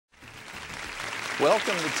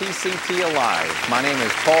Welcome to TCT Alive. My name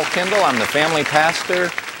is Paul Kendall. I'm the family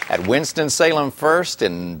pastor at Winston-Salem First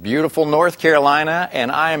in beautiful North Carolina,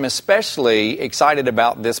 and I am especially excited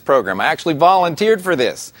about this program. I actually volunteered for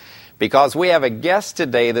this because we have a guest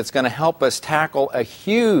today that's going to help us tackle a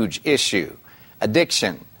huge issue,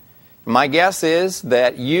 addiction. My guess is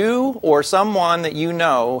that you or someone that you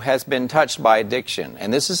know has been touched by addiction,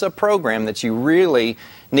 and this is a program that you really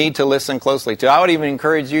need to listen closely to. I would even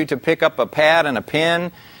encourage you to pick up a pad and a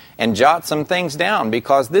pen and jot some things down,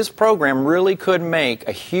 because this program really could make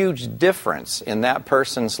a huge difference in that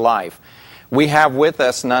person's life. We have with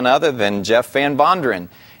us none other than Jeff VanVonderen.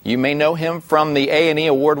 You may know him from the A&E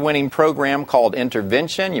award-winning program called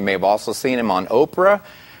Intervention. You may have also seen him on Oprah.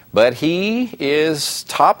 But he is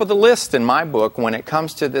top of the list in my book when it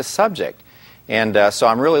comes to this subject. And so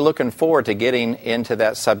I'm really looking forward to getting into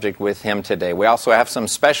that subject with him today. We also have some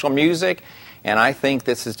special music, and I think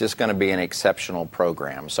this is just going to be an exceptional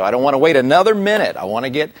program. So I don't want to wait another minute. I want to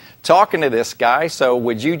get talking to this guy. So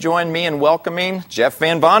would you join me in welcoming Jeff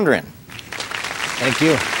VanVonderen? Thank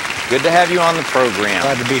you. Good to have you on the program.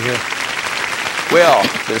 Glad to be here. Well,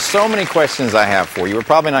 there's so many questions I have for you. We're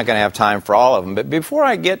probably not going to have time for all of them. But before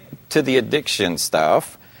I get to the addiction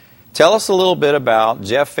stuff, tell us a little bit about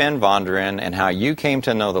Jeff VanVonderen and how you came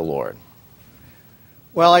to know the Lord.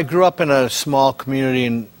 Well, I grew up in a small community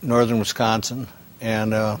in northern Wisconsin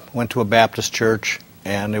and went to a Baptist church.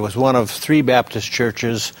 And it was one of 3 Baptist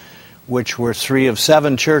churches, which were 3 of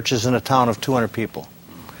 7 churches in a town of 200 people.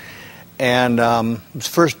 And it was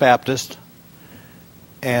First Baptist.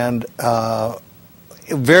 And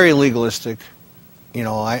very legalistic. You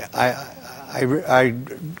know, I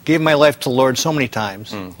gave my life to the Lord so many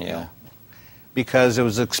times. Yeah. Because it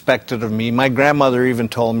was expected of me. My grandmother even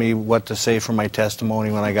told me what to say for my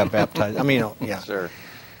testimony when I got baptized. I mean, you know, yeah. Sure.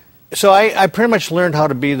 So I pretty much learned how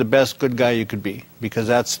to be the best good guy you could be, because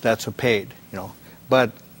that's what paid, you know.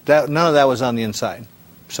 But none of that was on the inside.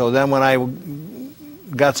 So then when I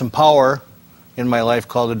got some power in my life,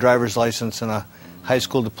 called a driver's license and a high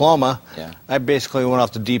school diploma, yeah, I basically went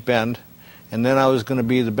off the deep end, and then I was going to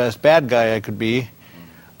be the best bad guy I could be,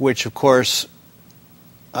 which of course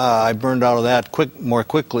I burned out of that more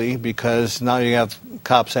quickly, because now you have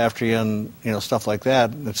cops after you and stuff like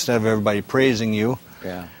that instead of everybody praising you.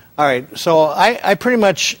 Yeah. All right, so I pretty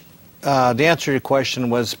much the answer to your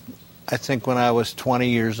question was, I think when I was 20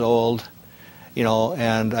 years old.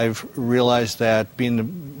 And I've realized that being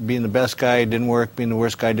the best guy didn't work, being the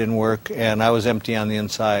worst guy didn't work, and I was empty on the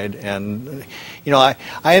inside. And, I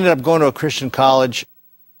ended up going to a Christian college,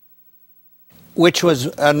 which was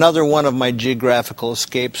another one of my geographical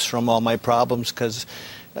escapes from all my problems, because,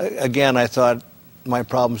 again, I thought my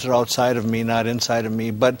problems are outside of me, not inside of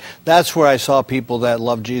me. But that's where I saw people that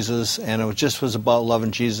loved Jesus, and it just was about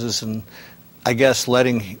loving Jesus and, I guess,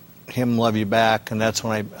 letting Him love you back, and that's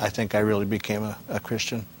when I think I really became a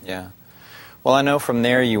Christian. Yeah. Well, I know from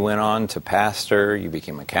there you went on to pastor, you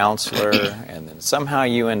became a counselor, and then somehow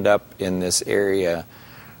you end up in this area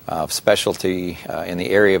of specialty in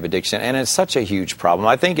the area of addiction, and it's such a huge problem.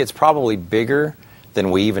 I think it's probably bigger than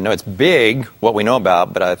we even know. It's big, what we know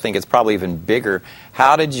about, but I think it's probably even bigger.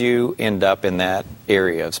 How did you end up in that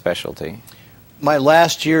area of specialty? My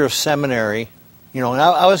last year of seminary, and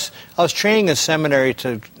I was training in seminary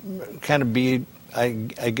to kind of be, I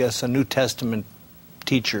guess, a New Testament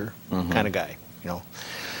teacher kind of guy,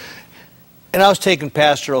 And I was taking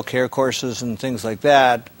pastoral care courses and things like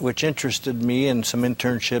that, which interested me, and some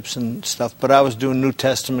internships and stuff. But I was doing New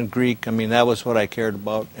Testament Greek. I mean, that was what I cared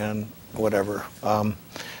about, and whatever.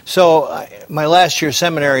 So my last year of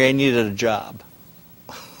seminary, I needed a job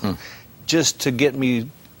just to get me,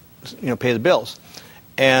 pay the bills.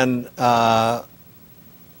 And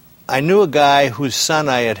I knew a guy whose son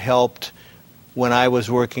I had helped when I was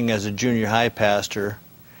working as a junior high pastor,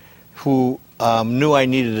 who knew I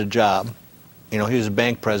needed a job. He was a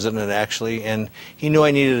bank president, actually, and he knew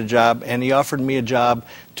I needed a job, and he offered me a job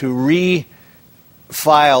to refile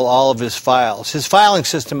all of his files. His filing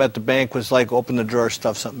system at the bank was like open the drawer,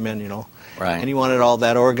 stuff something in, Right. And he wanted all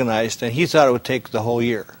that organized, and he thought it would take the whole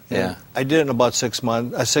year. Yeah. And I did it in about 6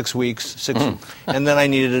 weeks, and then I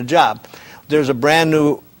needed a job. There's a brand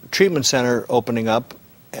new treatment center opening up,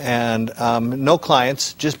 and no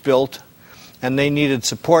clients, just built, and they needed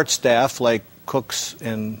support staff like cooks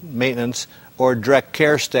and maintenance, or direct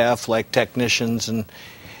care staff like technicians, and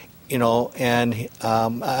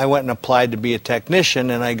I went and applied to be a technician,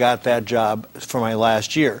 and I got that job for my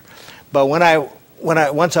last year. But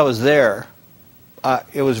once I was there,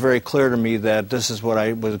 it was very clear to me that this is what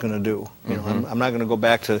I was going to do. You know, I'm not going to go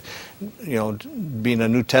back to, you know, being a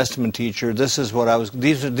New Testament teacher. This is what I was.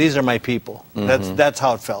 These are my people. That's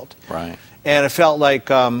how it felt. Right. And it felt like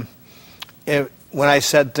when I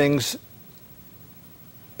said things,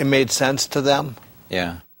 it made sense to them.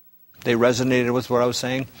 Yeah. They resonated with what I was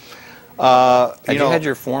saying. Had you had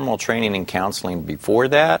your formal training in counseling before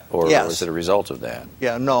that, or Yes. was it a result of that?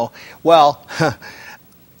 Yeah, no. Well,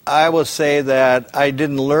 I will say that I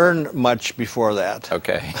didn't learn much before that.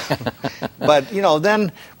 Okay. But, you know,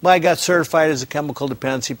 then when I got certified as a chemical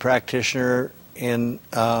dependency practitioner in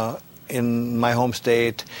my home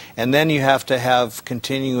state, and then you have to have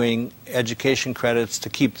continuing education credits to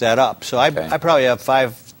keep that up. So I probably have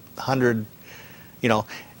 500, you know,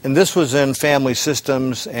 and this was in family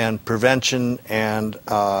systems and prevention and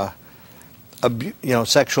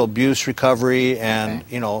sexual abuse recovery, and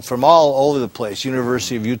you know, from all over the place.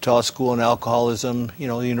 University of Utah School in Alcoholism, you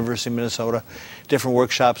know, the University of Minnesota, different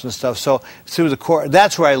workshops and stuff. So through the course,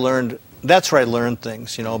 that's where I learned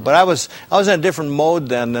things, you know. But I was in a different mode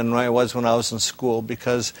then than I was when I was in school,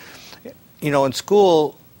 because, you know, in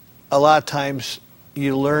school a lot of times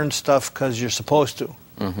you learn stuff because you're supposed to.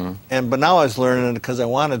 But now I was learning it because I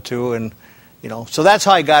wanted to, and you know, so that's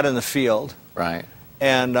how I got in the field. Right.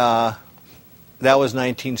 And that was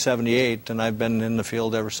 1978, and I've been in the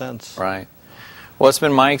field ever since. Right. Well, it's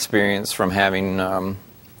been my experience from having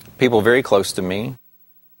people very close to me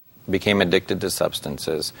became addicted to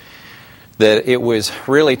substances, that it was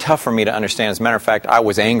really tough for me to understand. As a matter of fact, I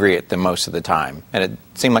was angry at them most of the time, and it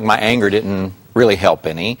seemed like my anger didn't really help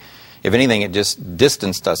any. If anything, it just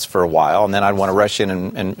distanced us for a while, and then I'd want to rush in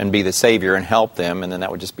and be the savior and help them, and then that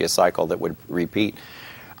would just be a cycle that would repeat.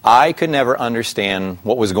 I could never understand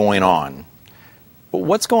what was going on. But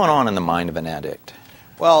what's going on in the mind of an addict?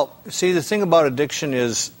 Well, see, the thing about addiction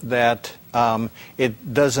is that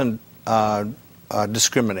it doesn't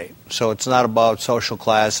discriminate. So it's not about social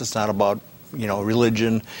class. It's not about, you know,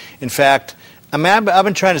 religion. In fact, I mean, I've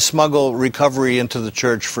been trying to smuggle recovery into the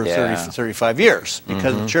church for 35 years,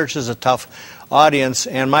 because the church is a tough audience.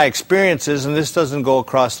 And my experience is, and this doesn't go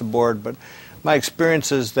across the board, but my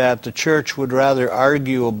experience is that the church would rather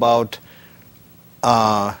argue about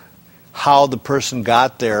how the person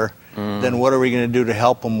got there than what are we going to do to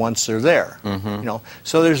help them once they're there. You know,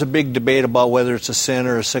 so there's a big debate about whether it's a sin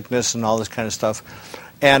or a sickness and all this kind of stuff,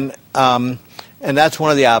 and that's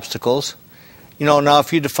one of the obstacles. You know, now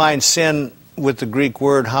if you define sin with the Greek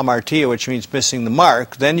word hamartia, which means missing the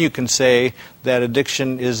mark, then you can say that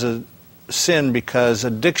addiction is a sin because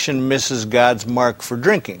addiction misses God's mark for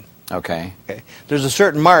drinking. Okay. There's a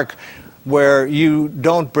certain mark where you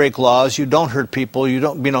don't break laws, you don't hurt people, you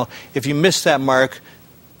don't, you know, if you miss that mark,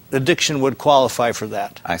 addiction would qualify for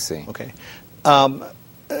that. I see. Okay.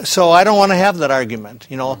 So I don't want to have that argument,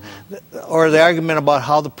 you know, or the argument about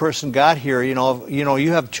how the person got here. You know,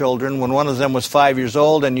 you have children. When one of them was 5 years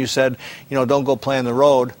old and you said, you know, don't go play on the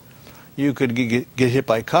road, you could get hit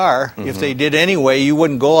by a car. If they did anyway, you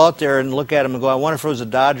wouldn't go out there and look at them and go, I wonder if it was a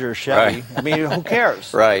Dodge or a Chevy. Right. I mean, who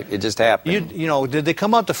cares? Right. It just happened. You know, did they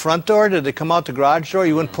come out the front door? Did they come out the garage door?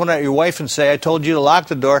 You wouldn't point at your wife and say, I told you to lock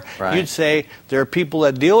the door. Right. You'd say, there are people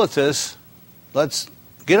that deal with this. Let's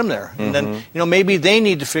get them there. And then, you know, maybe they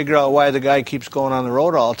need to figure out why the guy keeps going on the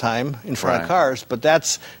road all the time in front of cars, but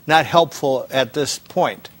that's not helpful at this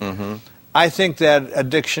point. I think that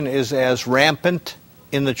addiction is as rampant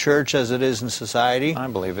in the church as it is in society. I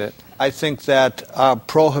believe it. I think that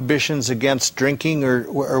prohibitions against drinking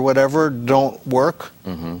or whatever don't work.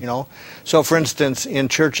 You know, so for instance, in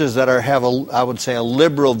churches that have I would say a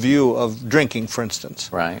liberal view of drinking, for instance.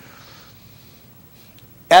 Right.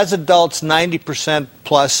 As adults, 90%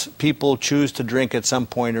 plus people choose to drink at some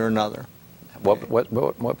point or another.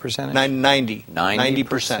 What percentage?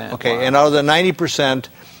 90%. Okay, Wow. and out of the 90%,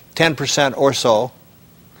 10% or so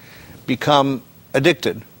become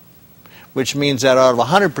addicted, which means that out of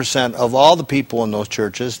 100% of all the people in those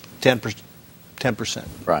churches, 10%.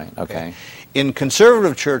 Right, okay. In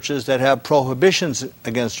conservative churches that have prohibitions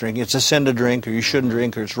against drinking, it's a sin to drink, or you shouldn't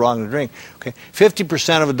drink, or it's wrong to drink. Okay,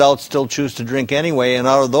 50% of adults still choose to drink anyway, and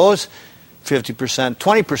out of those 50%,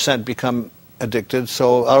 20% become addicted.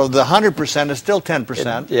 So out of the 100%, it's still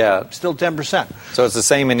 10%. Still 10%. So it's the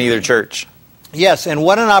same in either church. Yes, and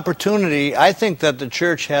what an opportunity. I think that the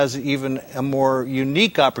church has even a more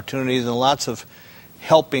unique opportunity than lots of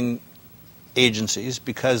helping agencies,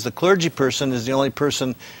 because the clergy person is the only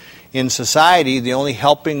person in society, the only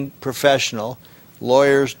helping professional,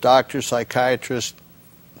 lawyers, doctors, psychiatrists,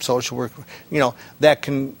 social workers, you know, that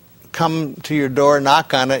can come to your door,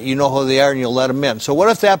 knock on it, you know who they are, and you'll let them in. So what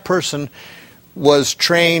if that person was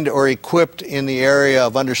trained or equipped in the area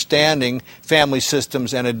of understanding family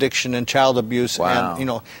systems and addiction and child abuse. Wow. And, you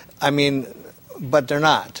know, I mean, but they're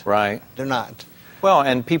not. Right. They're not. Well,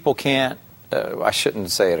 and people can't, I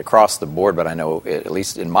shouldn't say it across the board, but I know, at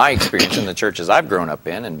least in my experience in the churches I've grown up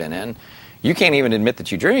in and been in, you can't even admit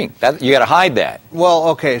that you drink. You got to hide that. Well,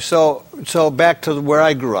 okay, so back to where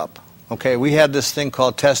I grew up. Okay, we had this thing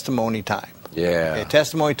called testimony time. Yeah. Okay,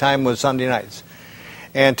 testimony time was Sunday nights.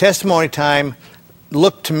 And testimony time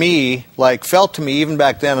felt to me, even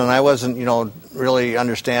back then, and I wasn't, you know, really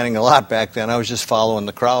understanding a lot back then. I was just following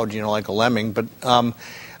the crowd, you know, like a lemming. But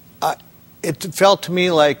it felt to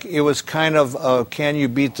me like it was kind of a can you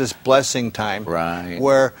beat this blessing time. Right.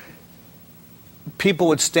 Where people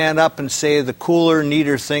would stand up and say the cooler,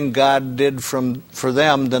 neater thing God did for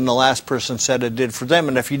them than the last person said it did for them.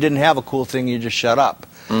 And if you didn't have a cool thing, you just shut up.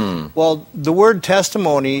 Well, the word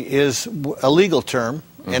testimony is a legal term,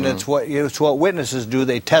 and it's what witnesses do.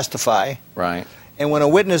 They testify. Right. And when a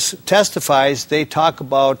witness testifies, they talk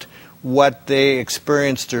about what they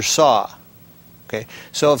experienced or saw. Okay.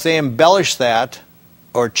 So if they embellish that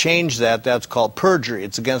or change that, that's called perjury.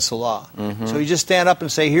 It's against the law. So you just stand up and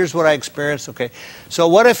say, here's what I experienced. Okay. So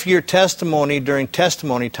what if your testimony during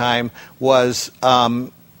testimony time was,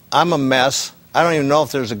 I'm a mess. I don't even know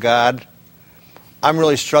if there's a God. I'm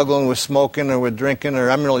really struggling with smoking or with drinking, or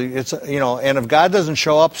and if God doesn't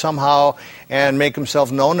show up somehow and make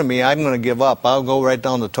himself known to me, I'm going to give up. I'll go right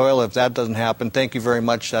down the toilet if that doesn't happen. Thank you very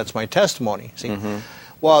much. That's my testimony. See?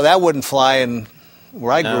 Well, that wouldn't fly in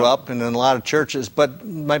where I grew up and in a lot of churches. But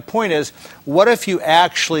my point is, what if you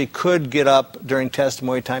actually could get up during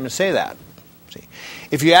testimony time and say that? See?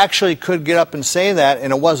 If you actually could get up and say that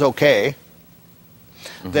and it was okay,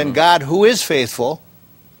 then God, who is faithful,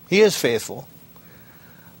 he is faithful.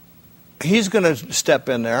 He's going to step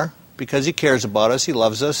in there because he cares about us, he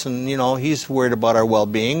loves us, and, you know, he's worried about our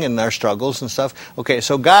well-being and our struggles and stuff. Okay,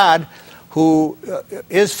 so God, who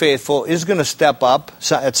is faithful, is going to step up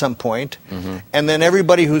at some point, and then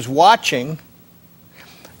everybody who's watching,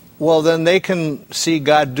 well, then they can see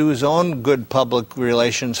God do his own good public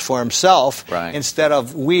relations for himself, instead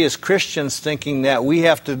of we as Christians thinking that we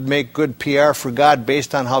have to make good PR for God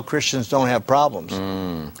based on how Christians don't have problems.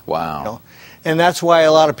 Wow. You know? And that's why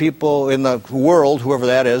a lot of people in the world, whoever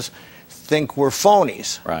that is, think we're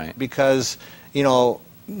phonies. Right. Because, you know,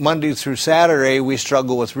 Monday through Saturday we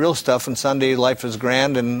struggle with real stuff, and Sunday life is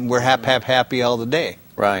grand and we're happy all the day.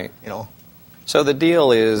 Right. You know. So the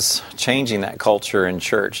deal is changing that culture in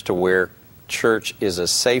church to where church is a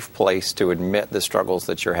safe place to admit the struggles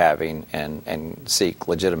that you're having and seek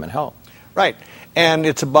legitimate help. Right. And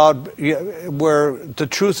it's about where the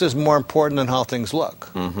truth is more important than how things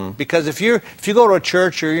look. Because if you go to a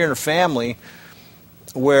church or you're in a family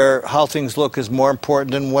where how things look is more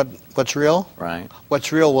important than what's real,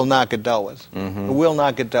 what's real will not get dealt with. It will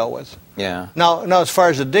not get dealt with. Yeah. Now, as far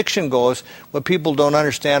as addiction goes, what people don't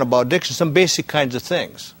understand about addiction, some basic kinds of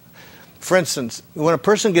things. For instance, when a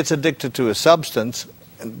person gets addicted to a substance,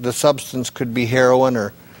 the substance could be heroin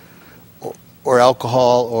or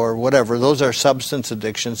alcohol or whatever, those are substance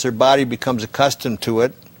addictions. Their body becomes accustomed to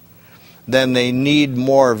it. Then they need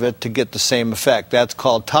more of it to get the same effect. That's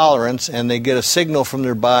called tolerance, and they get a signal from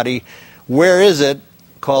their body. Where is it?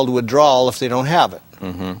 Called withdrawal if they don't have it.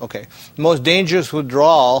 Okay. The most dangerous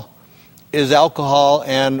withdrawal is alcohol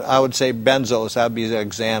and I would say benzos. That would be like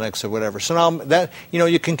Xanax or whatever. So now that, you know,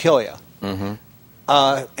 you can kill you.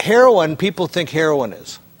 Heroin, people think heroin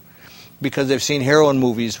is, because they've seen heroin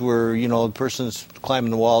movies where, you know, the person's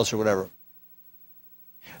climbing the walls or whatever.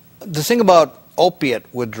 The thing about opiate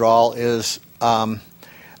withdrawal is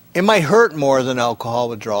it might hurt more than alcohol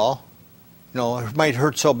withdrawal. You know, it might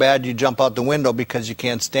hurt so bad you jump out the window because you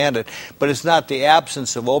can't stand it. But it's not the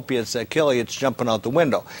absence of opiates that kill you, it's jumping out the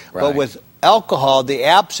window. But with alcohol,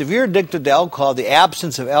 if you're addicted to alcohol, the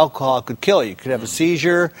absence of alcohol could kill you. You could have a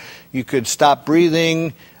seizure, you could stop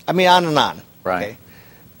breathing, I mean, on and on. Okay?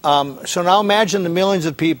 So now imagine the millions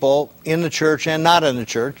of people in the church and not in the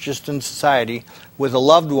church, just in society, with a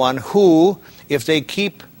loved one who, if they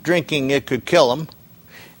keep drinking, it could kill them.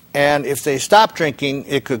 And if they stop drinking,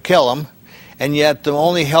 it could kill them. And yet the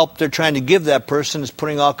only help they're trying to give that person is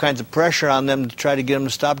putting all kinds of pressure on them to try to get them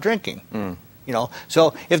to stop drinking. You know,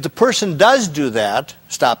 so if the person does do that,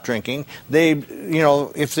 stop drinking,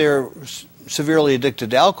 if they're severely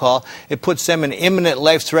addicted to alcohol, it puts them in imminent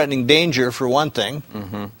life-threatening danger, for one thing.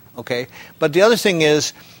 Okay, but the other thing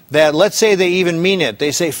is that, let's say they even mean it.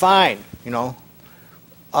 They say, fine, you know,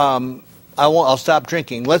 I'll stop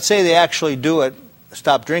drinking. Let's say they actually do it,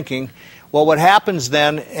 stop drinking. Well, what happens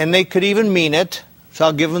then, and they could even mean it, So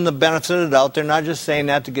I'll give them the benefit of the doubt. They're not just saying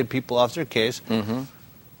that to get people off their case. Mm-hmm.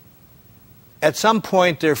 At some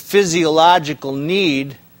point, their physiological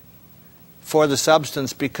need for the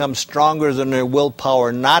substance becomes stronger than their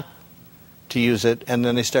willpower not to use it, and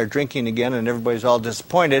then they start drinking again, and everybody's all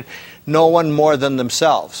disappointed. No one more than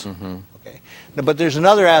themselves. Mm-hmm. Okay. Now, but there's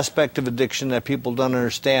another aspect of addiction that people don't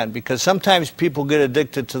understand, because sometimes people get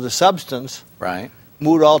addicted to the substance, Right.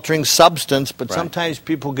 mood-altering substance, but Right. sometimes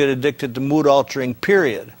people get addicted to mood-altering,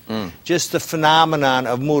 period. Just the phenomenon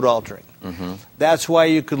of mood-altering. Mm-hmm. That's why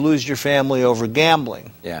you could lose your family over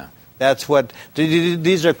gambling. Yeah. That's what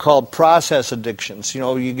these are called process addictions. You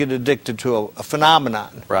know, you get addicted to a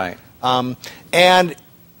phenomenon, Right. or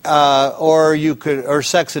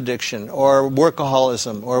sex addiction, or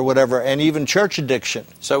workaholism, or whatever, and even church addiction.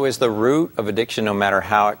 So is the root of addiction, no matter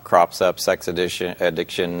how it crops up, sex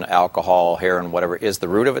addiction, alcohol, heroin, whatever, is the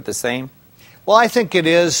root of it the same? Well, I think it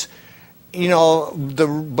is. You know,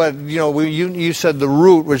 you said the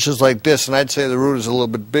root, which is like this, and I'd say the root is a little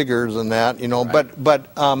bit bigger than that. You know, Right.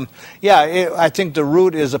 I think the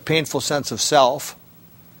root is a painful sense of self.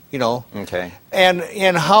 You know, Okay.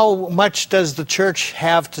 and how much does the church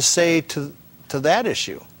have to say to that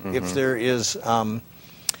issue? Mm-hmm. If there is,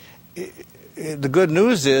 the good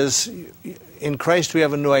news is, in Christ we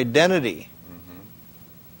have a new identity.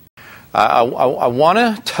 I want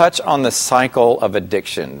to touch on the cycle of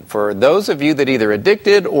addiction. For those of you that either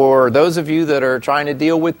addicted or those of you that are trying to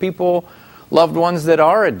deal with people, loved ones that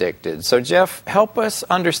are addicted. So Jeff, help us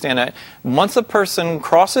understand that. Once a person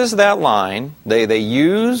crosses that line, they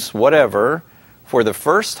use whatever for the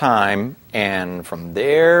first time, and from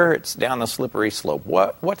there it's down the slippery slope.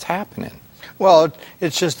 What's happening? Well,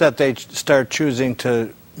 it's just that they start choosing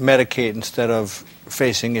to medicate instead of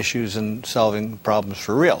facing issues and solving problems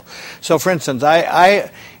for real. So, for instance,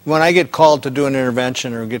 when I get called to do an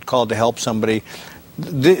intervention or get called to help somebody,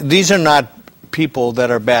 these are not people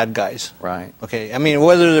that are bad guys. Right. Okay. I mean,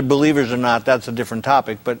 whether they're believers or not, that's a different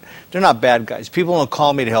topic. But they're not bad guys. People don't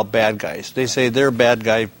call me to help bad guys. They say they're a bad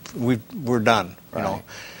guy. We're done. Right. You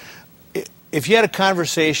know. If you had a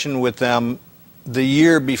conversation with them the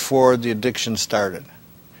year before the addiction started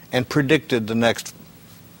and predicted the next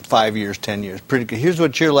 5 years, 10 years. Here's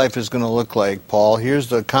what your life is going to look like, Paul. Here's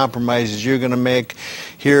the compromises you're going to make.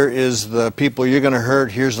 Here is the people you're going to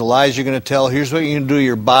hurt. Here's the lies you're going to tell. Here's what you're going to do to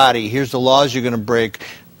your body. Here's the laws you're going to break.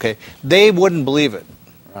 Okay, they wouldn't believe it.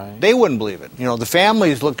 Right. They wouldn't believe it. You know, the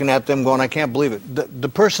family's looking at them going, I can't believe it. The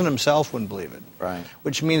person himself wouldn't believe it. Right.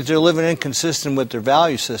 Which means they're living inconsistent with their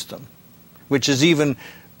value system, which is even,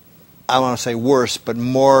 I want to say worse, but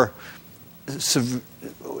more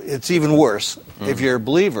it's even worse if you're a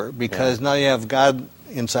believer, because now you have God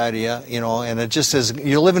inside of you, you know, and it just is,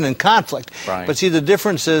 you're living in conflict. Right. But see, the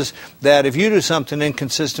difference is that if you do something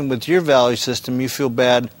inconsistent with your value system, you feel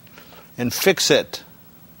bad and fix it.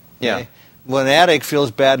 Yeah. Okay? When an addict feels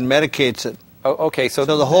bad and medicates it. Oh, okay. So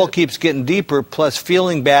the hole keeps getting deeper, plus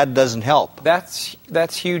feeling bad doesn't help. That's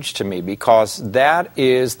huge to me, because that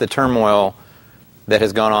is the turmoil that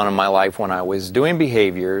has gone on in my life when I was doing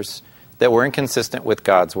behaviors that were inconsistent with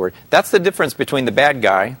God's Word. That's the difference between the bad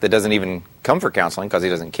guy that doesn't even come for counseling because he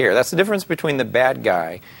doesn't care. That's the difference between the bad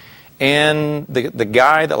guy and the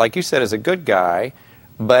guy that, like you said, is a good guy,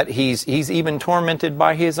 but he's even tormented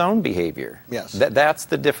by his own behavior. Yes. That's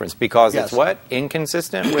the difference, because Yes. it's what?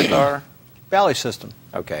 Inconsistent with our... Value system.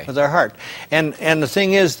 Okay. With our heart. And the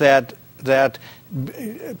thing is that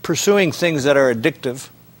pursuing things that are addictive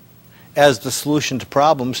as the solution to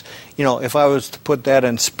problems, you know, if I was to put that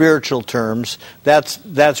in spiritual terms,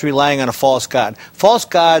 that's relying on a false god. False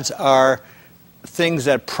gods are things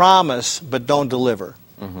that promise but don't deliver.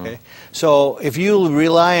 Mm-hmm. Okay? So if you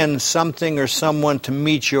rely on something or someone to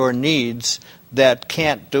meet your needs that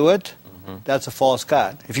can't do it, that's a false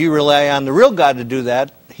god. If you rely on the real God to do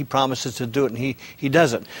that, he promises to do it, and he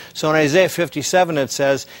doesn't. So in Isaiah 57 it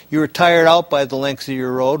says, you are tired out by the length of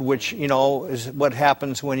your road, which, you know, is what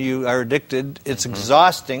happens when you are addicted. It's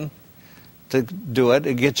exhausting to do it.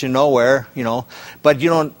 It gets you nowhere, you know. But you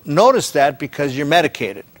don't notice that because you're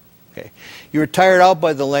medicated. Okay. You were tired out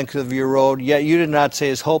by the length of your road, yet you did not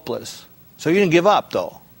say it's hopeless. So you didn't give up,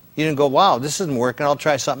 though. You didn't go, wow, this isn't working, I'll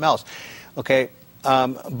try something else. Okay.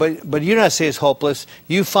 But you did not say it's hopeless.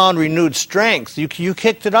 You found renewed strength. You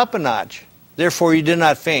kicked it up a notch. Therefore you did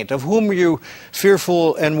not faint. Of whom were you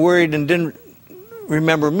fearful and worried and didn't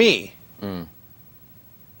remember me? The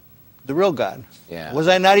real God. Yeah. Was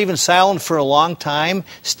I not even silent for a long time?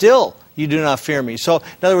 Still you do not fear me. So in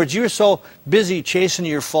other words, you were so busy chasing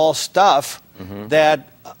your false stuff that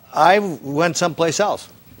I went someplace else.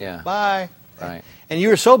 Yeah. Bye. Right. And you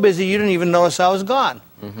were so busy you didn't even notice I was gone.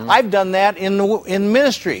 I've done that in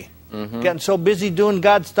ministry. Getting so busy doing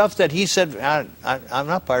God's stuff that he said, I'm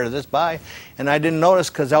not part of this, bye. And I didn't notice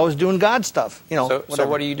because I was doing God's stuff. You know. So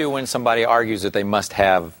what do you do when somebody argues that they must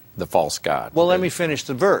have the false God? Well, let me finish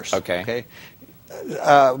the verse. Okay.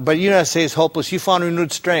 But you not say is hopeless. You found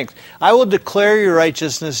renewed strength. I will declare your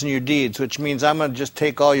righteousness and your deeds, which means I'm going to just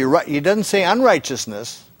take all your right. He doesn't say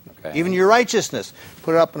unrighteousness, even your righteousness.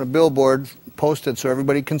 Put it up on a billboard, post it so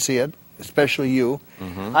everybody can see it, especially you.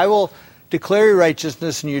 I will declare your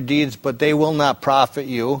righteousness and your deeds, but they will not profit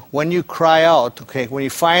you. When you cry out, okay, when you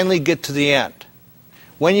finally get to the end,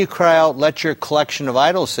 when you cry out, let your collection of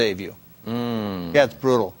idols save you. Yeah, it's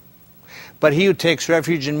brutal. But he who takes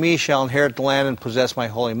refuge in me shall inherit the land and possess my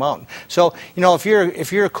holy mountain. So, you know, if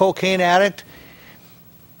you're a cocaine addict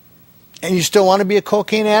and you still want to be a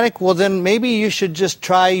cocaine addict, well then maybe you should just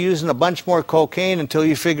try using a bunch more cocaine until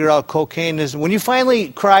you figure out cocaine is... When you finally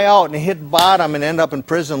cry out and hit bottom and end up in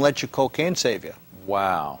prison, let your cocaine save you.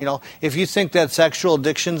 Wow. You know, if you think that sexual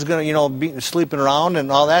addiction is going to, you know, be sleeping around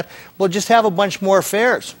and all that, well, just have a bunch more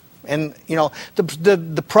affairs. And, you know,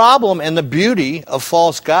 the problem and the beauty of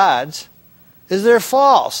false gods is they're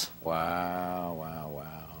false. Wow, wow, wow.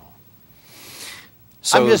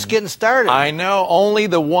 So I'm just getting started. I know only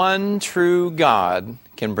the one true God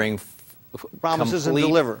can bring promises and complete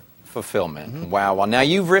deliver fulfillment. Wow. Well, now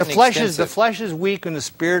you've written the flesh is weak and the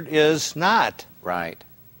spirit is not. Right.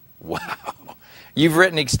 Wow. You've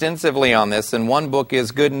written extensively on this, and one book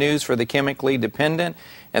is Good News for the Chemically Dependent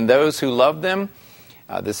and Those Who Love Them.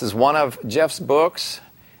 This is one of Jeff's books,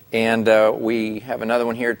 and we have another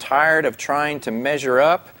one here, Tired of Trying to Measure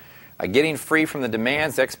Up, Getting Free from the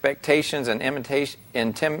Demands, Expectations, and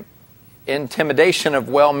Intimidation of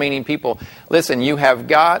Well-Meaning People. Listen, you have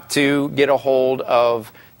got to get a hold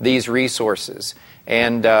of these resources,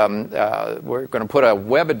 and we're going to put a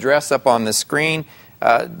web address up on the screen.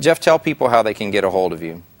 Jeff, tell people how they can get a hold of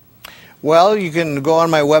you. Well, you can go on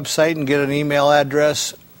my website and get an email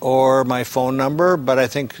address or my phone number, but I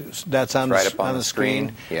think that's on, right up on the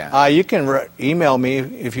screen. Yeah. You can email me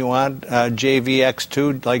if you want,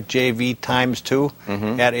 JVX2, like JV times 2,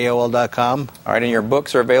 at AOL.com. All right, and your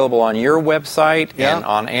books are available on your website and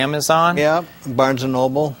on Amazon? Yeah, Barnes &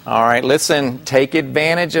 Noble. All right, listen, take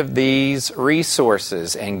advantage of these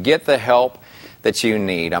resources and get the help that you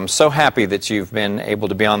need. I'm so happy that you've been able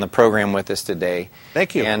to be on the program with us today.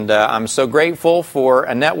 Thank you. And I'm so grateful for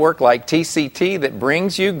a network like TCT that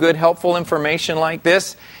brings you good, helpful information like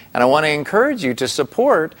this. And I want to encourage you to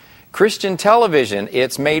support Christian television.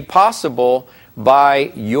 It's made possible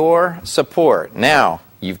by your support. Now,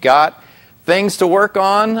 you've got things to work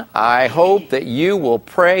on. I hope that you will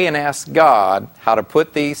pray and ask God how to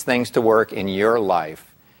put these things to work in your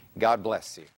life. God bless you.